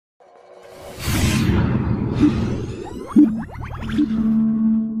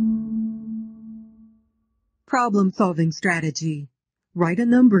Problem-solving strategy. Write a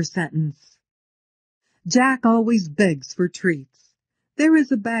number sentence. Jack always begs for treats. There is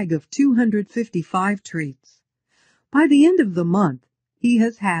a bag of 255 treats. By the end of the month, he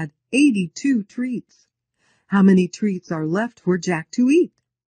has had 82 treats. How many treats are left for Jack to eat?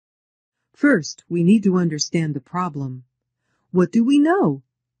 First, we need to understand the problem. What do we know?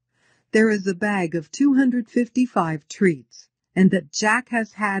 There is a bag of 255 treats, and that Jack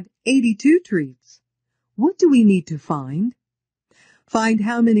has had 82 treats. What do we need to find? Find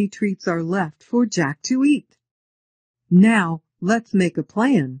how many treats are left for Jack to eat. Now, let's make a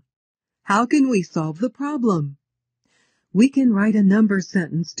plan. How can we solve the problem? We can write a number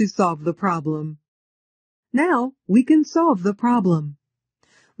sentence to solve the problem. Now, we can solve the problem.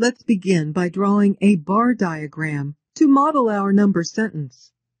 Let's begin by drawing a bar diagram to model our number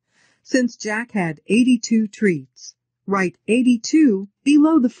sentence. Since Jack had 82 treats, write 82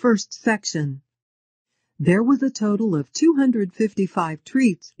 below the first section. There was a total of 255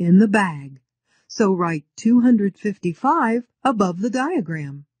 treats in the bag, so write 255 above the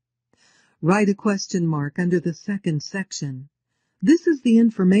diagram. Write a question mark under the second section. This is the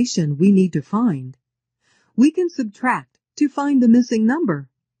information we need to find. We can subtract to find the missing number.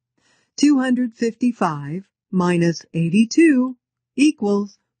 255 minus 82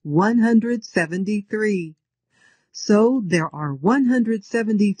 equals 173. So there are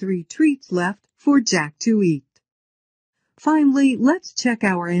 173 treats left for Jack to eat. Finally, let's check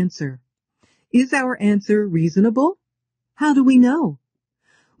our answer. Is our answer reasonable? How do we know?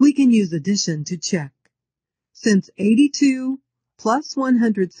 We can use addition to check. Since 82 plus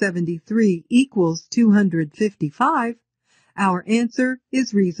 173 equals 255, our answer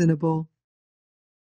is reasonable.